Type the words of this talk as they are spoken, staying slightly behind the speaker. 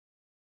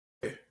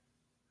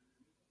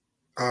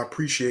I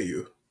appreciate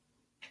you.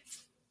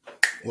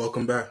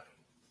 Welcome back.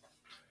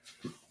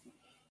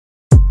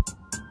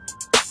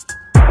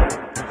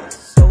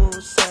 So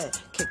sad,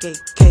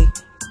 KKK.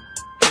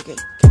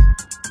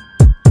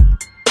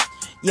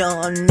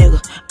 Young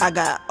nigga, I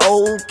got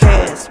old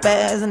cash,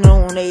 spazzing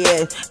on they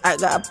ass. I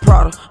got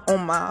Prada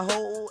on my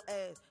whole ass.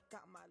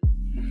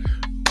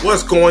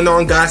 What's going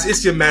on, guys?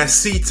 It's your man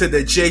C to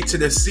the J to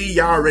the C.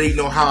 Y'all already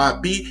know how I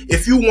be.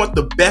 If you want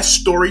the best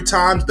story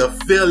times, the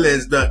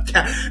feelings, the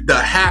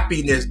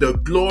happiness, the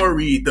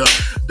glory, the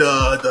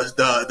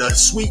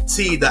sweet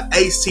tea, the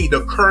iced tea,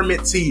 the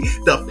Kermit tea,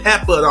 the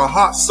pepper, the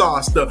hot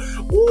sauce, the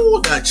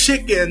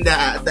chicken,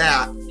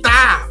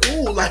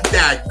 like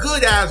that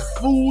good ass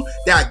food,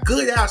 that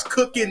good ass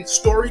cooking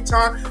story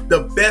time,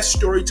 the best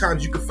story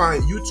times you can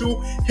find on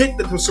YouTube. Hit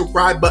the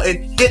subscribe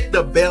button, hit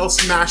the bell,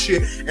 smash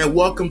it, and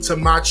welcome to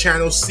my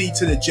channel, C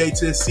to the J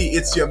to the C.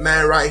 It's your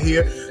man right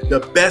here, the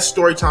best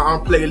story time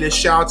on playlist.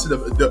 Shout out to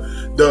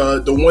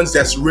the ones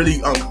that's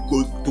really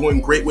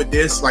doing great with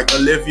this, like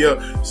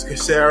Olivia,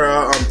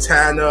 Sarah,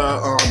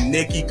 Tana,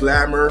 Nikki,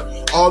 Glamour,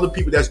 all the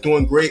people that's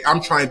doing great.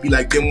 I'm trying to be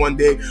like them one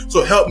day,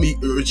 so help me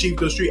achieve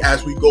the street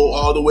as we go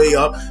all the way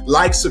up.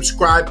 Like,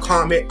 subscribe,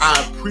 comment.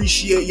 I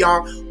appreciate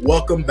y'all.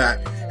 Welcome back.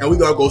 And we're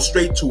going to go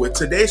straight to it.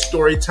 Today's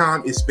story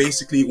time is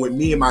basically when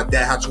me and my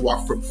dad had to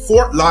walk from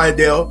Fort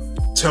Lauderdale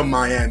to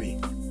Miami.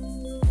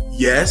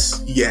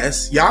 Yes.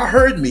 Y'all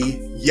heard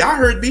me.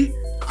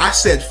 I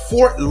said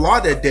Fort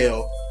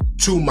Lauderdale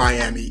to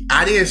Miami.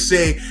 I didn't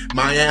say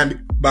Miami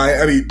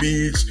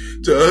Beach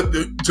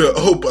to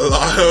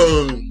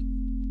Opala.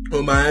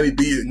 Or Miami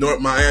Beach,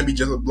 North Miami,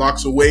 just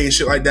blocks away and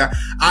shit like that.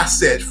 I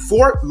said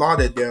Fort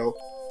Lauderdale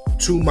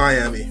to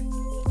Miami.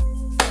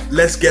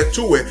 Let's get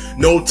to it.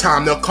 No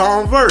time to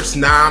converse.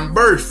 Now I'm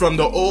birthed from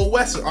the old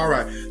west. All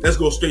right, let's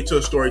go straight to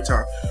the story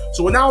time.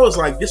 So when I was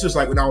like, this was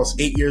like when I was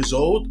 8 years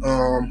old.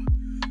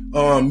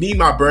 Me,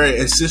 my brother,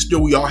 and sister,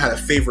 we all had a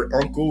favorite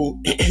uncle.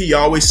 He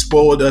always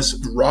spoiled us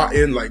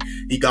rotten. Like,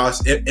 he got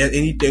us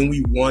anything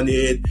we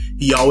wanted.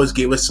 He always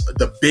gave us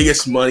the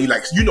biggest money.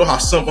 Like, you know how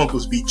some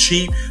uncles be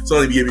cheap. So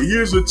they be giving,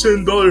 here's a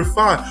 $10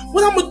 fine.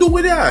 What I'm gonna do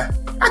with that?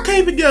 I can't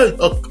even get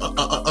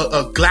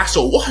a glass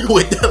of water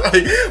with that.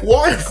 Like,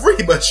 water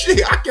free, but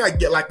shit, I can't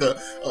get like a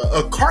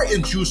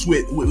carton juice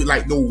with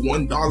like no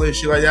 $1 and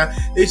shit like that.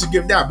 They used to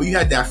give that, but you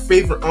had that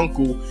favorite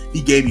uncle.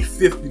 He gave you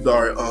 $50,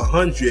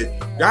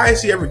 $100. The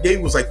highest he ever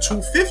gave was like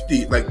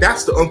 $250. Like,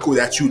 that's the uncle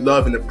that you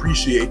love and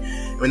appreciate.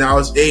 When I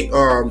was 8,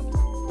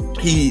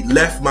 he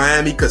left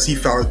Miami because he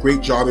found a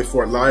great job in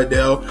Fort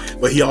Lauderdale,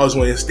 but he always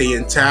wanted to stay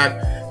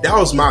intact. That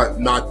was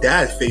my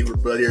dad's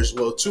favorite brother as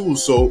well too.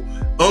 So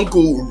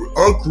Uncle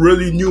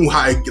really knew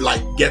how to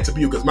like get to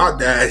people, because my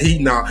dad,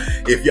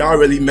 if y'all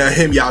really met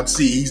him, y'all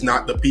see he's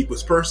not the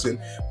people's person.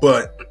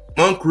 But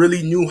Unc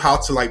really knew how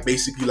to like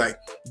basically like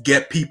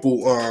get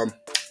people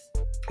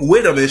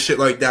with him and shit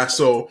like that.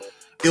 So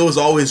it was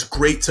always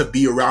great to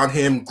be around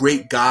him.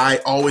 Great guy,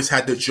 always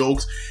had the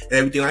jokes and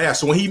everything like that.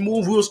 So when he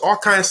moved, we was all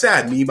kind of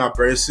sad. Me, my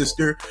brother,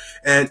 sister,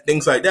 and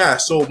things like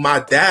that. So my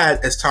dad,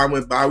 as time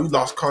went by, we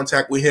lost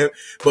contact with him.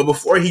 But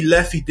before he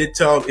left, he did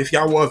tell him, if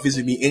y'all want to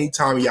visit me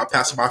anytime, y'all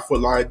pass by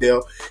Fort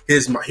Lauderdale,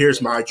 here's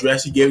my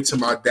address. He gave it to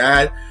my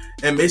dad.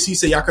 And basically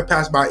said y'all could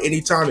pass by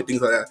anytime and things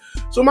like that.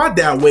 So my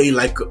dad waited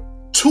like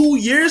 2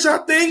 years, I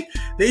think.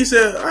 They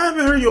said, I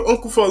haven't heard your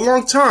uncle for a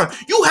long time.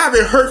 You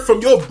haven't heard from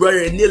your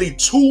brother in nearly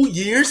 2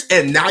 years,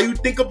 and now you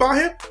think about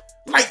him?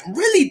 Like,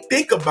 really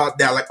think about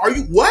that. Like, are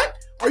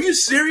you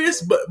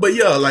serious? But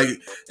yeah, like,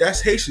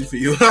 that's Haitian for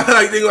you.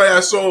 Like, things like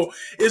that. So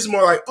it's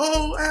more like,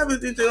 oh, I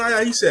haven't anything like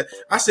that.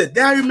 I said,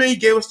 Dad, you remember you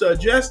gave us the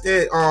address?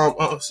 And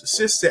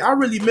sis said, I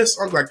really miss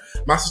Uncle. Like,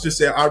 my sister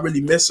said, I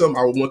really miss him.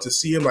 I would want to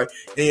see him like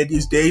any of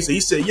these days. And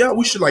he said, yeah,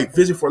 we should like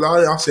visit for a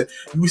lot. I said,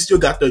 we still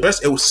got the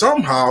address. It was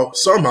somehow,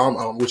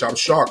 which I'm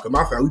shocked, because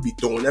my family, we be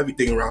throwing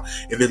everything around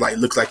if it like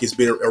looks like it's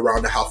been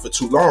around the house for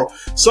too long.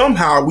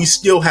 Somehow we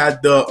still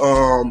had the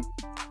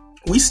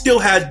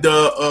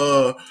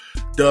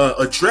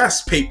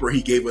address paper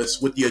he gave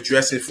us with the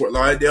address in Fort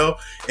Lauderdale.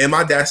 And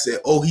my dad said,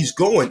 oh, he's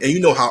going. And you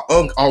know how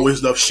Unc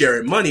always loved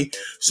sharing money.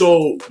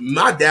 So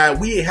my dad,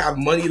 we didn't have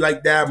money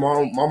like that.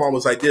 My mom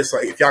was like this,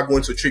 like, if y'all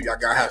going to a trip, y'all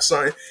gotta have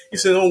something. He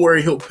said, don't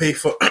worry, he'll pay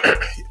for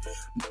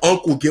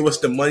Unc will give us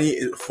the money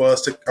for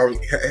us to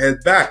head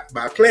back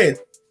by plane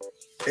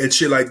and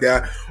shit like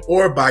that,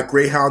 or by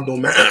Greyhound, no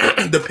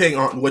matter, depending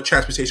on what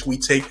transportation we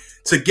take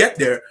to get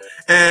there.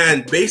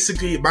 And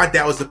basically, my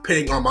dad was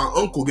depending on my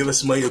uncle give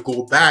us money to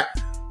go back.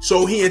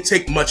 So he didn't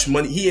take much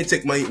money. He didn't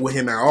take money with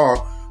him at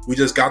all. We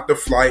just got the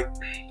flight,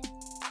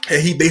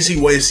 and he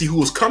basically wanted to see who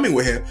was coming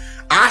with him.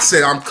 I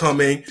said, I'm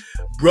coming.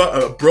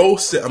 Bro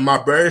said,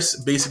 my brother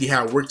basically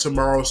had work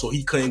tomorrow, so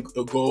he couldn't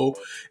go.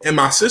 And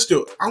my sister,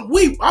 I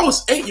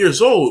was 8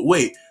 years old.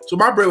 Wait, So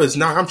my brother was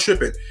 9. I'm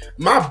tripping.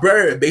 My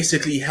brother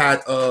basically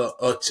had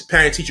a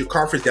parent-teacher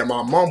conference that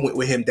my mom went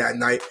with him that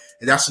night.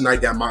 And that's the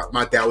night that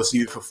my dad was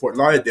leaving for Fort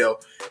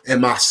Lauderdale.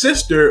 And my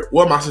sister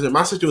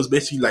was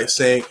basically like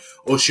saying,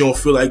 oh, she don't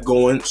feel like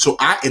going. So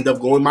I end up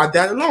going with my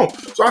dad alone.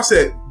 So I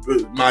said,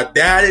 my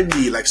dad and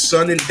me, like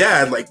son and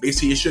dad, like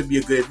basically it should be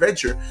a good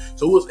adventure.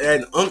 So it was,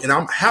 and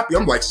I'm happy.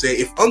 I'm like saying,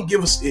 if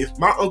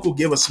my uncle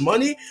give us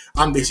money,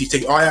 I'm basically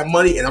taking all that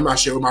money and I'm not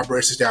sharing with my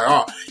brothers and sisters at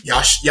all.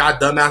 Y'all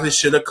dumbasses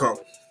should have come.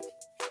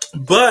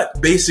 But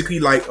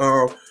basically, like,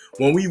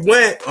 when we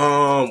went,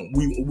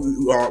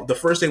 the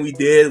first thing we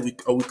did, we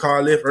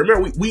called Lyft.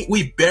 Remember,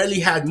 we barely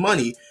had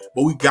money,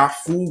 but we got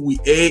food, we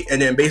ate,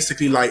 and then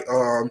basically, like,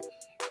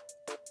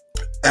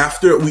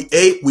 after we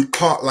ate, we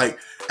caught, like,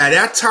 at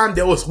that time,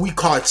 we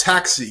called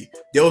taxi.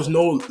 There was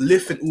no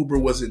Lyft and Uber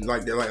wasn't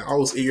like that. Like, I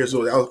was 8 years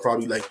old. That was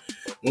probably like,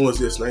 when was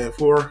this? 9,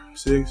 4,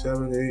 6,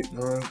 7, 8,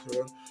 9,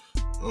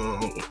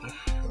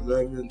 10,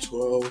 11,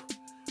 12.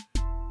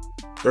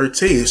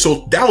 13.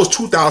 So that was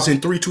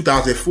 2003,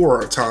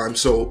 2004 time.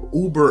 So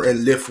Uber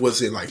and Lyft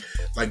wasn't like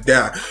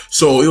that.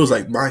 So it was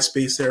like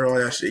MySpace there, all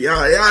that shit. Yeah,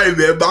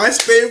 man.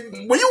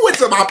 MySpace. When you went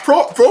to my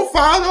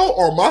profile though,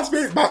 or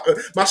MySpace,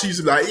 my shit used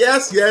to be like,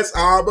 yes,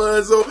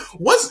 so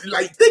what's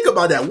like? Think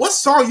about that. What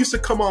song used to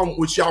come on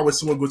with y'all when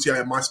someone goes to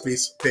your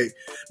MySpace page?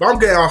 But I'm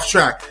getting off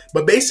track.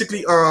 But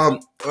basically,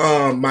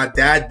 my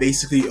dad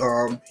basically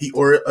he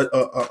ordered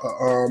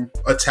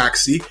a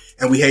taxi,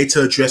 and we had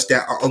to address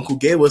that our uncle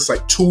gave us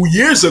like 2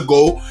 years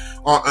ago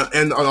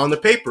on the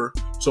paper.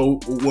 So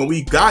when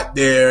we got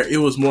there, it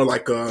was more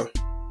like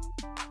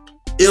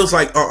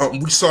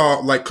we saw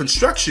like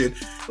construction.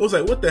 It was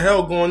like, what the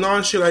hell going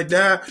on, shit like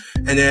that.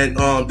 And then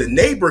the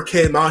neighbor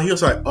came out. He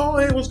was like, oh,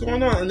 hey, what's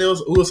going on? And it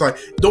was like,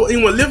 don't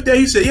anyone live there?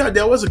 He said, yeah,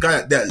 there was a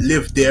guy that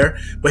lived there,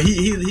 but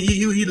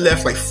he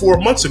left like 4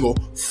 months ago.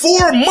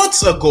 4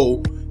 months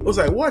ago. I was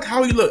like, what?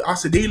 How he look? I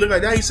said, did he look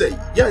like that? He said,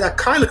 yeah, that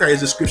kind of look like his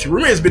description.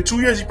 Remember, it's been 2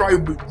 years. He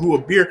probably grew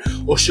a beard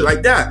or shit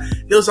like that.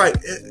 It was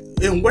like,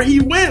 and where he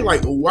went,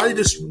 like, why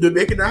did they're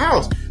making the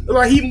house?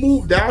 Like, he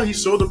moved out, he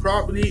sold the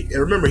property, and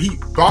remember, he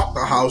bought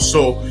the house,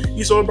 so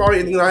he sold the property,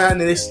 anything like that,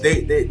 and then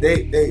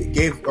they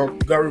gave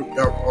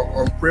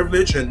government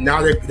privilege, and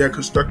now they're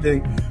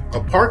constructing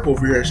a park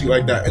over here and shit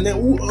like that. And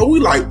then we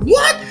like,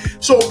 what?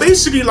 So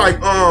basically,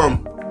 like,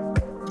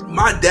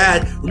 my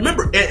dad,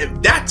 remember,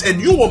 and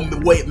you know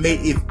what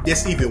made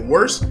this even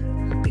worse?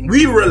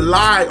 We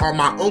relied on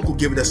my uncle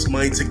giving us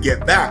money to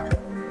get back.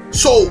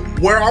 So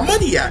where our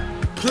money at?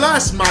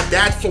 Plus, my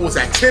dad's phone was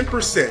at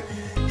 10%.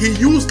 He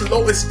used the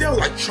low and still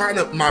like trying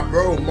to, my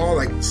brother-in-law,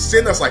 like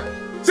send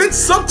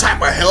some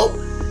type of help.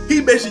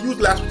 He basically used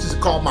the last one to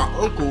call my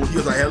uncle. He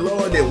was like,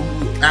 hello, and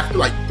then after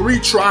like 3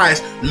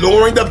 tries,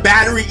 lowering the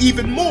battery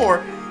even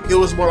more, it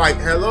was more like,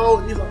 hello.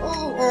 And he's like,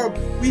 oh,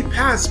 we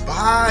passed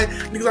by.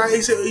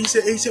 He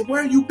said,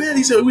 where you been?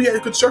 He said, we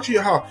had construction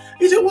your house.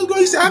 He said, what's going on?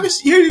 He said, I haven't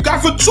seen you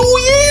guys for 2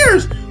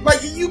 years. Like,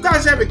 you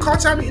guys haven't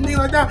contacted me, anything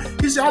like that.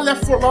 He said, I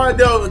left Fort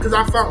Lauderdale because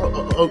I found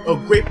a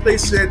great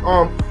place in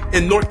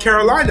North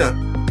Carolina.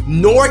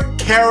 North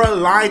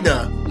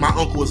Carolina, my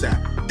uncle was at.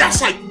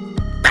 That's like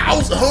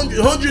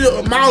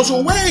 100 miles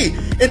away.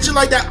 And shit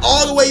like that,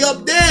 all the way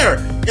up there.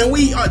 And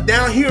we are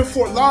down here in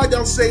Fort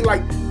Lauderdale saying,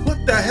 like,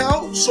 what the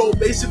hell? So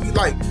basically,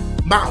 like,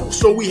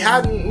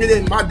 and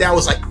then my dad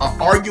was like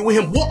arguing with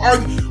him.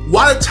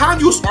 While the time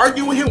you was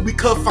arguing with him, we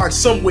could find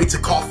some way to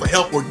call for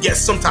help or get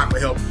some type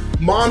of help.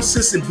 Mom,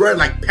 sis, and brother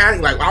like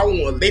panic, like, I don't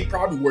know, they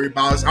probably worry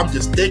about us. I'm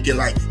just thinking,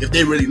 like, if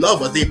they really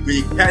love us, they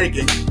really panic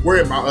and worry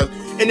about us.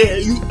 And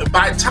then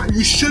by the time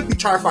you should be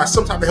trying to find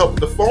some type of help with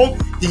the phone,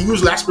 he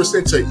used last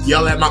percent to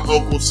yell at my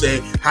uncle,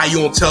 say, how you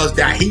don't tell us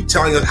that? He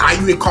telling us how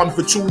you didn't call me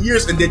for 2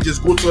 years and then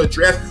just go to the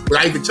address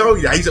without even telling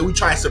you that. He said, we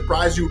try to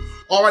surprise you.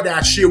 All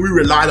that shit, we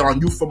relied on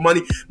you for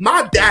money.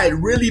 My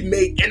dad really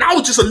made, and I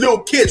was just a little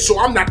kid, so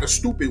I'm not the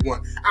stupid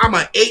one. I'm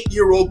an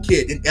 8-year-old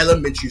kid in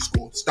elementary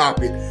school.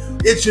 Stop it.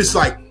 It's just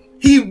like,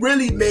 he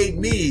really made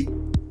me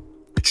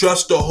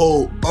trust the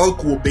whole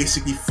uncle,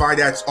 basically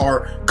finance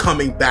are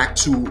coming back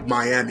to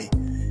Miami.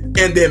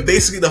 And then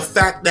basically the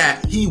fact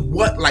that he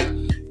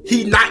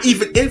not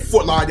even in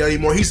Fort Lauderdale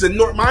anymore. He's in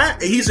North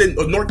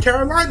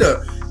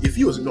Carolina. If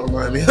he was in North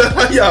Miami,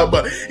 yeah,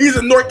 but he's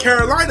in North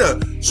Carolina.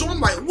 So I'm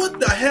like, what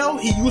the hell?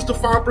 He used the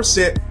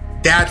 5%.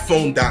 Dad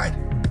phone died.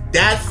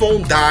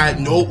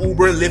 No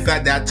Uber and Lyft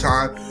at that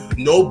time.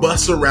 No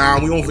bus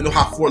around. We don't even know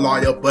how Fort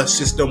Lauderdale bus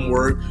system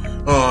worked.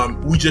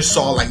 We just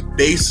saw like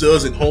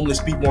bases and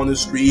homeless people on the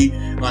street,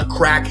 like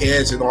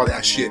crackheads and all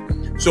that shit.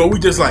 So we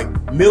just like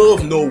middle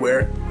of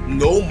nowhere,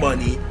 no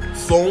money,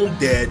 phone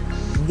dead.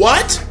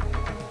 What?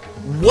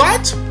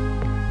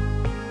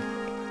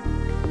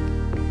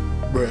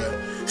 Bruh.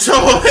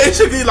 So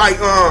basically, like,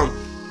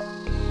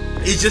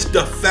 it's just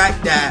the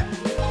fact that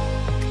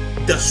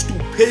the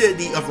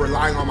stupidity of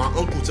relying on my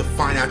uncle to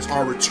finance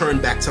our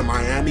return back to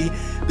Miami,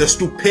 the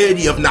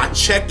stupidity of not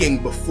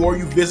checking before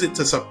you visit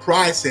to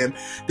surprise him,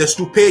 the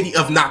stupidity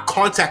of not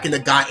contacting the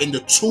guy in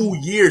the 2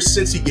 years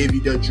since he gave you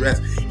the address.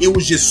 It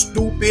was just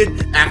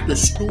stupid after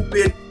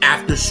stupid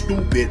after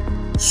stupid.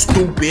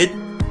 stupid.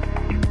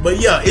 But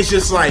yeah, it's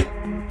just like,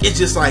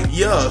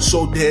 yeah.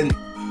 So then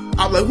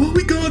I'm like, what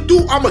we gonna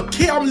do? I'm a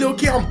kid, I'm a little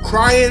kid, I'm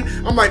crying.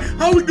 I'm like,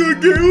 how we gonna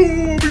get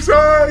home?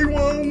 Besides, I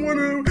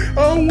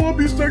don't wanna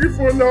be stuck in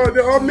Fort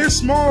Lauderdale. I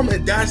miss mom.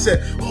 And dad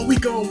said, oh, we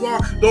gonna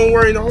walk. Don't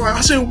worry, no.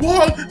 I said,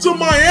 walk to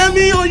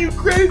Miami? Are you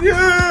crazy?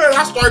 And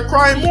I started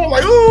crying more,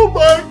 like, oh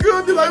my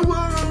goodness, like,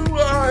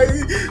 why,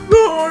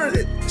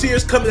 Lord?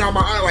 Tears coming out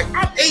my eye, like,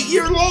 I'm 8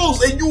 years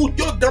old, and your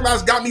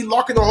dumbass got me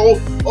locked in a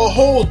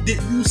whole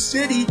new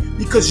city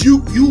because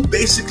you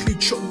basically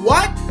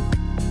what?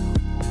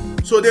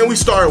 So then we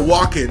started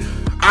walking.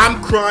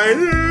 I'm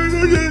crying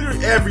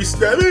every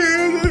step,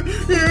 and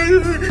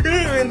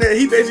then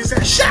he basically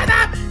said, "Shut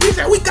up!" He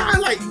said, "We got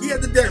like he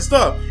had that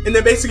stuff." And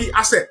then basically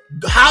I said,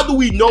 "How do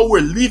we know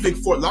we're leaving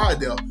Fort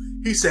Lauderdale?"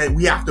 He said,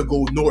 "We have to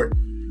go north."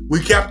 We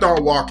kept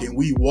on walking.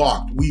 We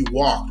walked.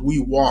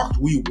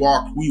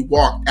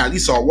 At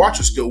least our watch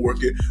was still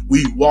working.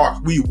 We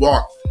walked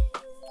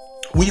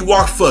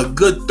for a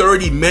good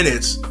 30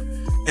 minutes.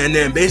 And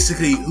then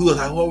basically, he was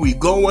like, where we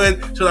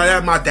going? So like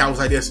that, my dad was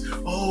like this,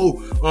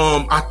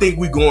 I think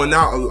we going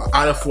out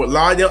of Fort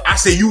Lauderdale. I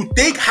said, you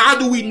think? How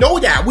do we know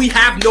that? We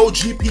have no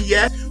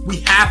GPS. We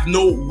have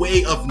no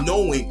way of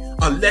knowing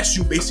unless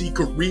you basically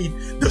could read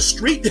the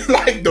street,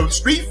 like the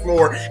street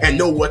floor, and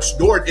know what's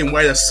north and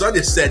where the sun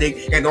is setting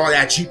and all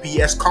that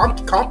GPS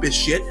compass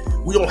shit.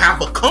 We don't have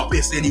a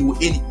compass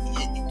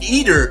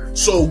either.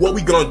 So what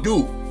we gonna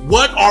do?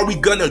 What are we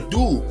gonna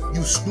do,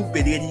 you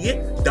stupid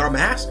idiot,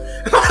 dumbass?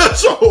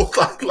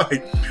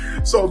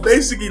 So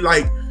basically,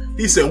 like,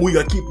 he said, we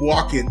gotta keep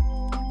walking.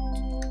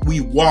 We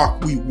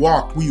walk.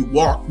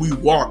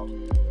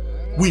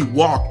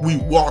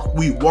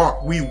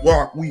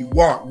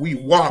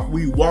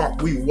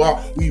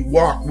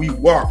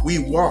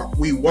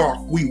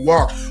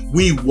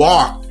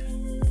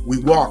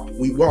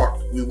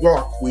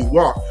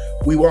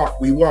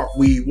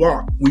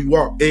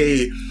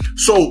 Hey.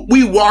 So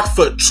we walked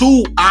for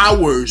 2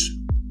 hours.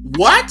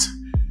 What?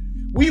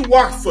 We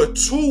walked for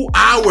 2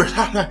 hours.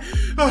 I'm like,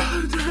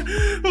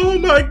 oh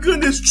my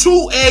goodness,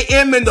 2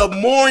 a.m. in the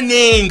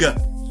morning.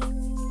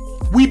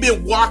 We've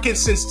been walking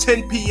since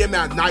 10 p.m.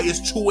 at night.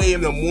 It's 2 a.m.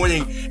 in the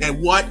morning.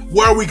 And what?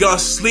 Where are we gonna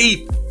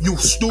sleep? You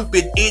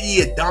stupid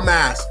idiot,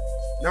 dumbass.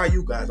 Now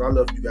you guys, I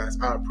love you guys.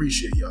 I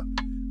appreciate y'all.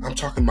 I'm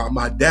talking about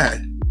my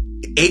dad.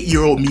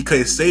 8-year-old me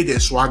couldn't say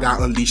this, so I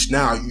got unleashed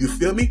now. You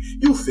feel me?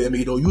 You feel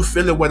me though? You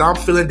feeling what I'm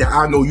feeling? That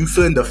I know you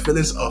feeling the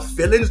feelings of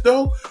feelings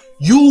though?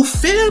 You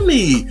feel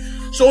me?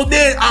 So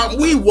then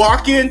we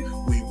walk.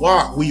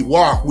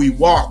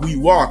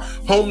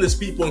 Homeless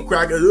people and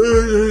crackers,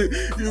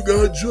 you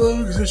got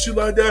drugs and shit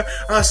like that.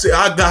 I say,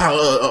 I got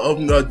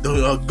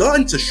a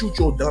gun to shoot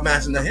your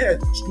dumbass in the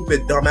head,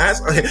 stupid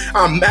dumbass.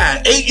 I'm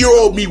mad.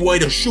 8-year-old me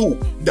wanted to shoot,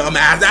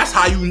 dumbass. That's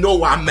how you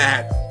know I'm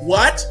mad.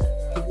 What?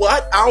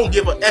 I don't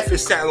give a F if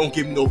Santa don't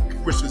give me no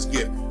Christmas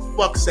gift.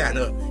 Fuck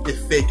Santa, his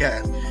fake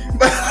ass.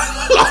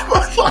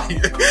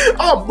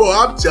 Bro,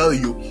 I'm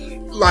telling you.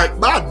 Like,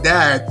 my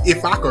dad,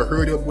 if I could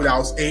hurt him when I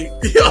was 8,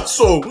 yeah,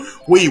 so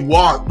we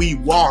walked. We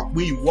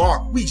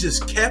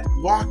just kept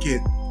walking.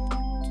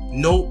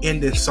 No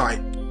end in sight.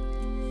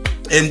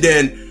 And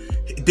then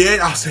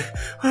I said,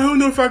 I don't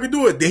know if I could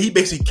do it. Then he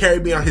basically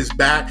carried me on his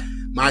back.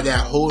 My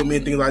dad holding me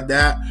and things like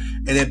that.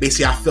 And then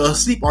basically I fell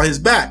asleep on his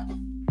back.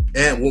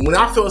 And when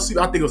I fell asleep,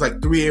 I think it was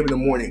like 3 a.m. in the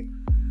morning.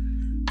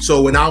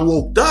 So when I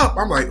woke up,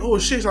 I'm like, oh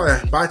shit. So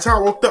by the time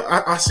I woke up,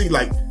 I see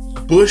like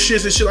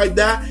bushes and shit like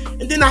that,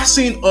 and then I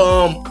seen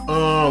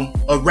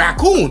a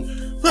raccoon.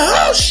 Like,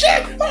 oh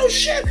shit!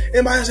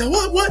 And my dad said,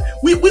 what?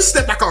 We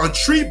stepped like on a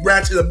tree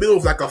branch in the middle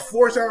of like a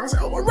forest. I said,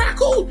 oh, a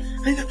raccoon.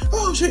 And he said,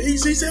 oh shit! He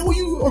said, well,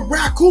 you a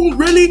raccoon?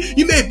 Really?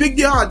 You made a big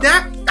deal out of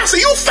that? I said,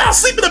 you fell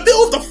asleep in the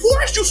middle of the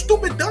forest, you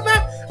stupid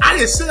dumbass. I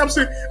didn't say. I'm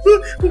saying,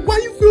 but why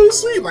you feel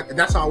asleep? Like,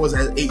 that's how I was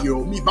as an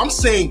 8-year-old me. But I'm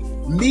saying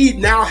me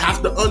now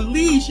have to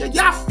unleash.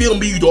 Y'all feel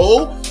me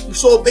though?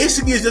 So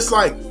basically, it's just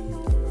like.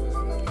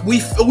 We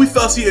fell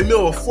asleep in the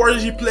middle of a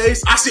forestry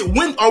place. I said,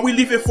 when are we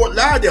leaving Fort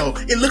Lauderdale?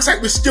 It looks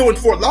like we're still in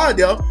Fort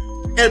Lauderdale.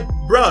 And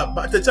bruh,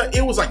 by the time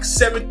it was like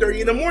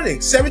 7:30 in the morning.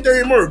 7:30 in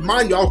the morning.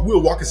 Mind y'all, we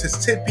were walking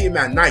since 10 p.m.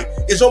 at night.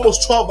 It's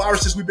almost 12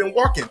 hours since we've been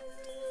walking.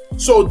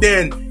 So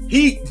then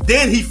he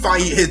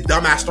finally, his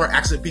dumbass start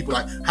asking people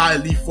like how to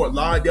leave Fort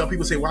Lauderdale.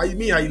 People say, why you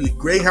mean how you leave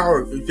Greyhound?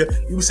 Or you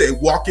would say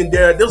walking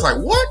there. They was like,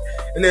 what?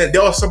 And then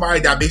there was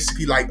somebody that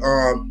basically like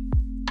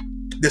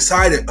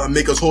decided to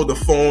make us hold the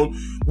phone.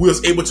 We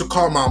was able to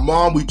call my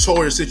mom. We told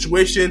her the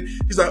situation.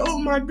 He's like, oh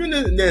my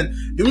goodness. And then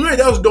remember,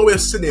 there was no way of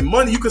sending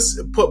money. You could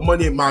put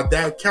money in my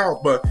dad's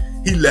account, but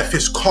he left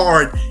his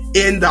card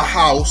in the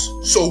house,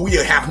 so we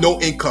have no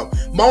income.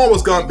 Mom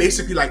was gone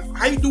basically like,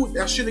 how you do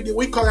that shit again?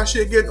 What you call that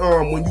shit again?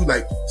 When you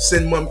like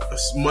send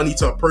money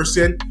to a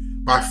person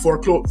by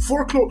foreclosure.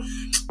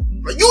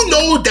 You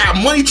know that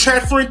money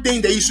transferring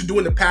thing they used to do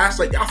in the past.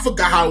 Like, I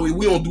forgot how we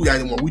don't do that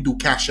anymore. We do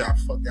Cash App.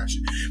 Fuck that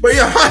shit. But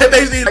yeah,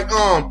 basically like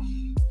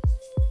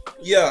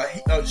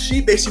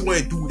she basically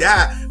wanted to do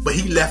that, but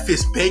he left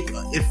his bank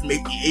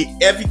information,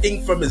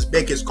 everything from his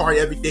bank, his card,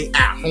 everything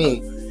at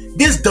home.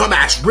 This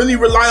dumbass really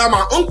rely on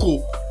my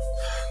uncle.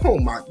 Oh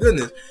my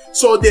goodness.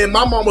 So then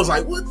my mom was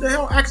like, what the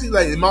hell? Actually,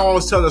 like, my mom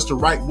was telling us the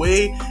right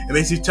way and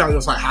basically telling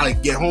us like how to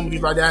get home and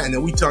things like that. And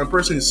then we telling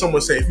person, and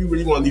someone say, if you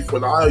really want to leave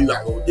Fort Lauderdale, you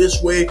gotta go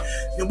this way.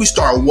 And we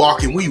started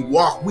walking. We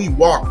walk.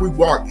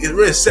 It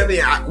was 7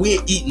 a.m. We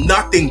ain't eat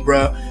nothing,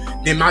 bruh.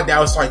 Then my dad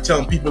was like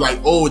telling people like,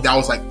 oh, that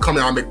was like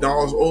coming out of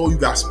McDonald's. Oh, you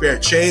got spare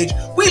change.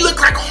 We look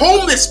like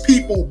homeless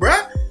people,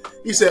 bruh.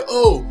 He said,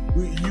 oh,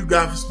 you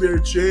got spare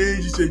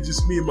change? He said,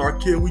 just me and my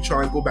kid, we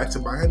try and go back to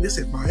Miami. They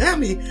said,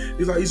 Miami?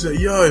 He said,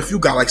 yo, if you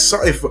got like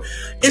something for,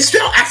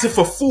 instead of asking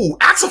for food,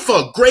 asking for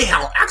a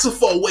Greyhound, asking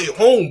for a way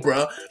home,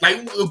 bruh. Like,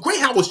 a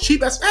Greyhound was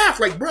cheap as F.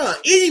 Like, bruh,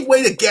 any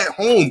way to get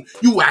home,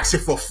 you asking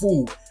for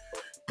food.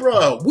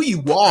 Bruh, we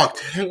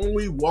walked.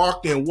 We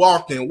walked. And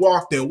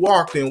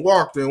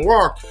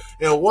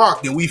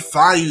we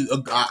finally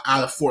got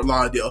out of Fort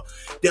Lauderdale.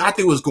 Then I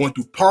think it was going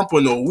through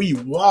Pompano. We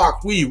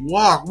walked.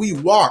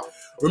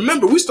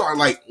 Remember, we started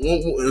like,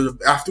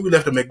 after we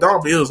left the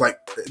McDonald's, it was like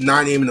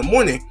 9 a.m. in the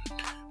morning.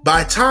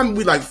 By the time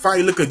we like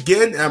finally look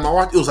again at my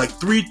watch, it was like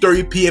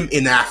 3:30 p.m.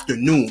 in the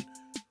afternoon.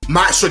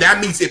 So that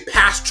means it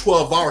passed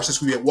 12 hours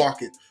since we been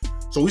walking.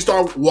 So we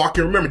started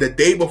walking, remember, the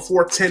day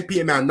before 10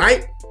 p.m. at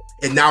night.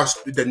 And now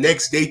it's the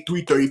next day,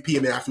 3:30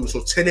 p.m. in the afternoon.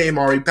 So 10 a.m.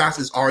 already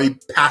passed. It's already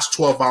past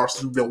 12 hours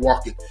since we've been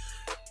walking.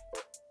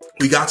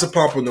 We got to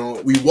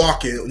Pompano. We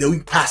walking. And then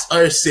we passed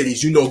other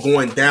cities,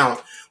 going down.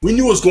 We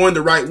knew it was going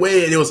the right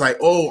way. And it was like,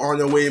 oh, on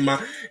the way, and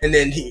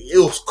then it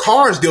was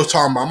cars they were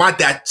talking about. My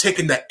dad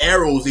taking the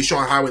arrows. They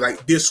showing highway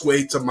like this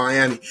way to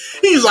Miami.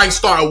 He's like,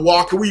 started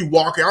walking. We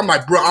walking. I'm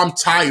like, bro, I'm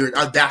tired.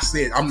 That's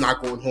it. I'm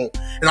not going home.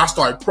 And I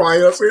started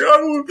crying. I said,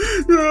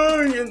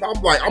 and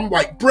I'm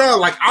like, bro,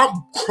 like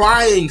I'm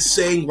crying,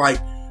 saying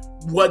like,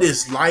 what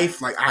is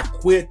life? Like I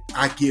quit.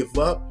 I give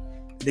up.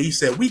 They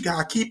said, we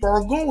gotta keep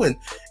on going.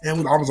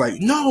 And I was like,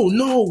 no,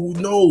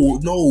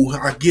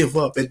 I give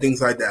up and things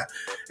like that.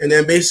 And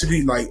then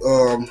basically like,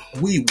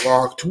 we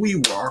walked. And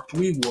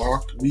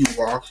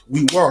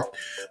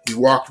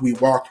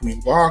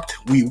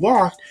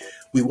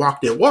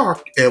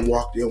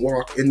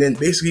then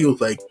basically it was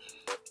like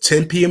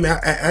 10 p.m.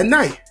 at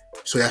night.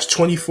 So that's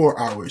 24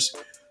 hours.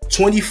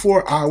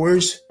 24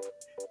 hours.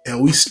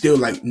 And we still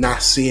like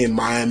not seeing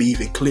Miami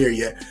even clear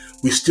yet.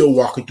 We still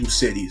walking through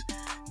cities.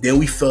 Then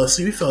we fell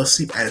asleep. We fell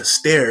asleep at the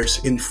stairs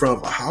in front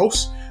of a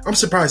house. I'm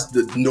surprised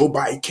that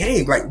nobody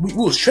came. Like, we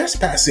was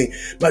trespassing.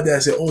 My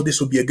dad said, oh, this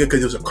would be a good,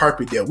 because there was a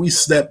carpet there. We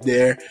slept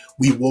there.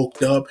 We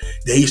woke up.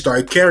 Then he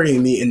started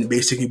carrying me. And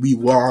basically, we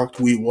walked.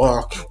 And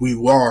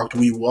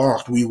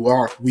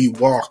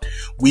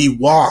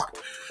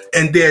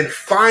then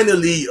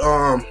finally,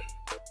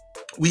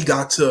 we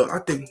got to, I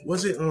think,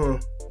 was it,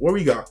 where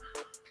we got?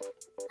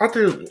 I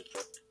think,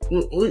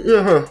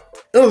 it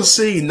was a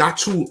city not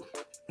too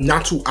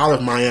out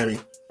of Miami.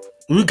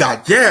 We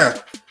got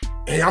there,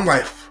 and I'm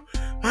like,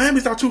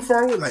 Miami's not too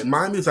far away. Like,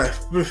 Miami's like,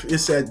 it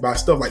said by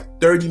stuff like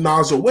 30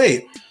 miles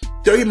away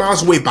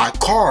by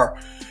car.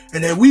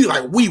 And then we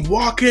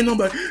walk in. I'm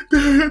like,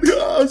 Dad,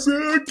 I said,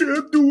 I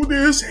can't do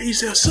this. And he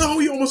said, son,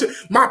 we almost said,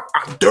 my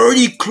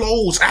dirty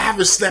clothes. I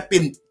haven't slept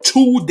in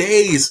 2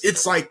 days.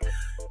 It's like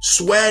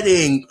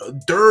sweating,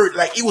 dirt,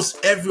 like it was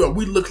everywhere.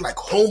 We looked like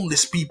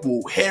homeless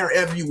people, hair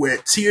everywhere,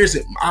 tears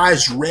in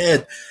eyes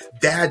red.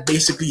 Dad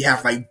basically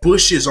have like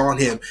bushes on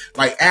him,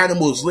 like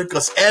animals lick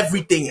us.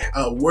 Everything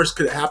worse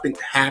could have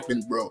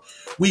happened, bro.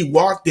 We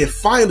walked in.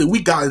 Finally,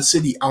 we got in the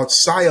city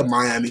outside of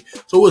Miami,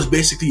 so it was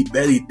basically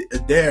Betty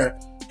there.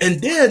 And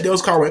then there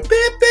was car went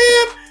beep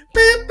beep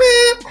beep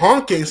beep,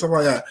 honking, stuff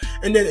like that.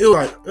 And then it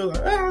was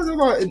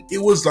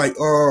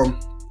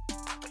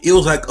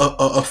like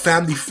a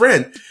family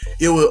friend.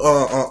 It was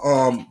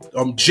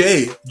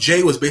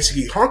Jay was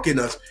basically honking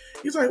us.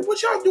 He's like,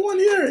 what y'all doing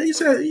here? He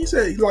said,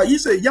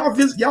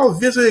 y'all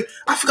visiting.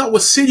 I forgot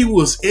what city we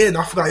was in.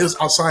 I forgot, it was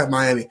outside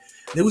Miami.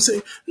 And they would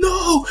say,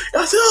 no.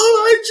 I said,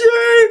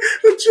 oh,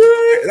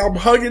 Jay. And I'm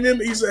hugging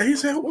him. He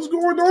said, what's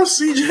going on,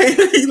 C.J.?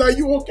 He's like,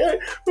 you okay?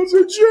 I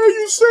said, Jay,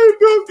 you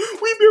saved us.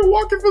 We've been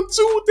walking for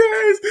 2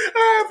 days.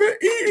 I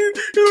haven't eaten.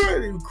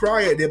 And he was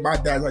crying. And then my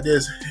dad's like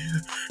this.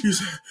 He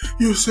said,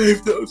 you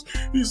saved us.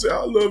 He said,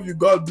 I love you.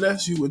 God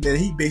bless you. And then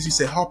he basically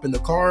said, hop in the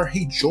car.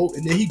 He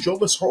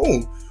drove us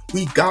home.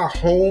 We got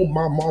home.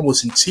 My mom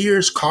was in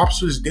tears.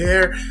 Cops was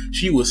there.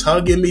 She was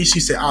hugging me. She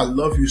said, I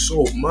love you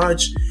so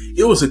much.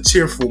 It was a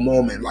tearful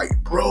moment. Like,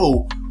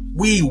 bro,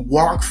 we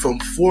walked from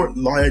Fort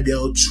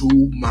Lauderdale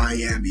to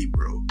Miami,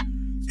 bro.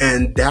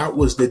 And that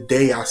was the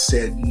day I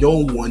said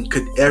no one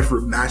could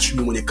ever match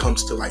me when it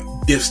comes to like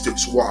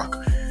distance walk.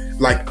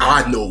 Like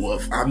I know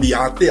of. I mean,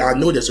 I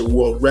know there's a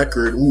world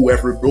record.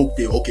 Whoever broke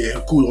it, okay,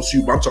 kudos to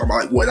you. But I'm talking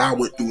about like what I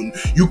went through. And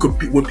you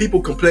could, when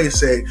people complain,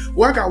 say,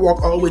 "Well, I got to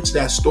walk all the way to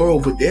that store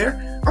over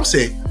there." I'm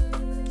saying,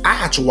 I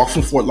had to walk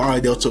from Fort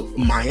Lauderdale to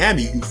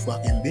Miami. You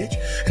fucking bitch,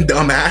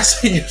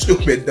 dumbass, you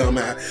stupid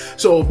dumbass.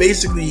 So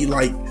basically,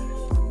 like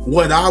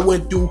what I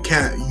went through,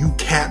 you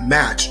can't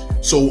match.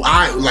 So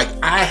I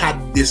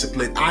had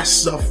discipline. I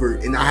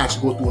suffered and I had to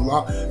go through a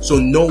lot. So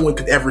no one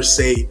could ever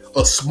say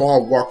a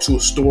small walk to a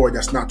store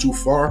that's not too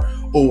far.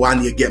 Oh, I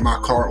need to get my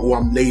car. Oh,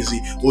 I'm lazy.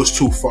 Oh, it's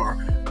too far.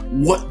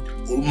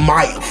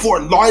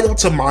 Fort Lauderdale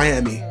to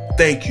Miami.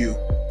 Thank you.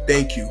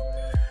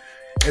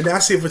 And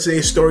that's it for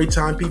today's story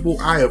time, people.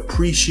 I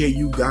appreciate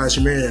you guys.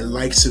 Remember to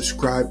like,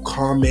 subscribe,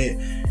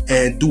 comment,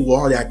 and do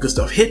all that good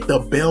stuff. Hit the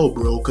bell,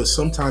 bro, because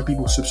sometimes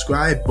people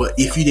subscribe, but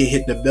if you didn't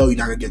hit the bell, you're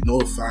not gonna get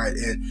notified.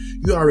 And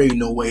you already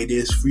know what it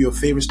is. For your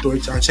favorite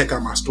story time, check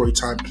out my story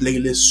time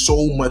playlist.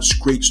 So much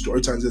great story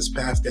times this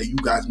past that you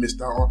guys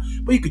missed out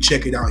on, but you can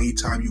check it out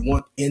anytime you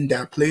want in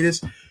that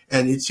playlist.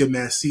 And it's your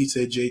man C to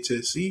the J to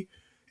the C,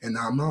 and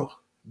I'm out.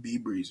 Be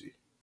breezy.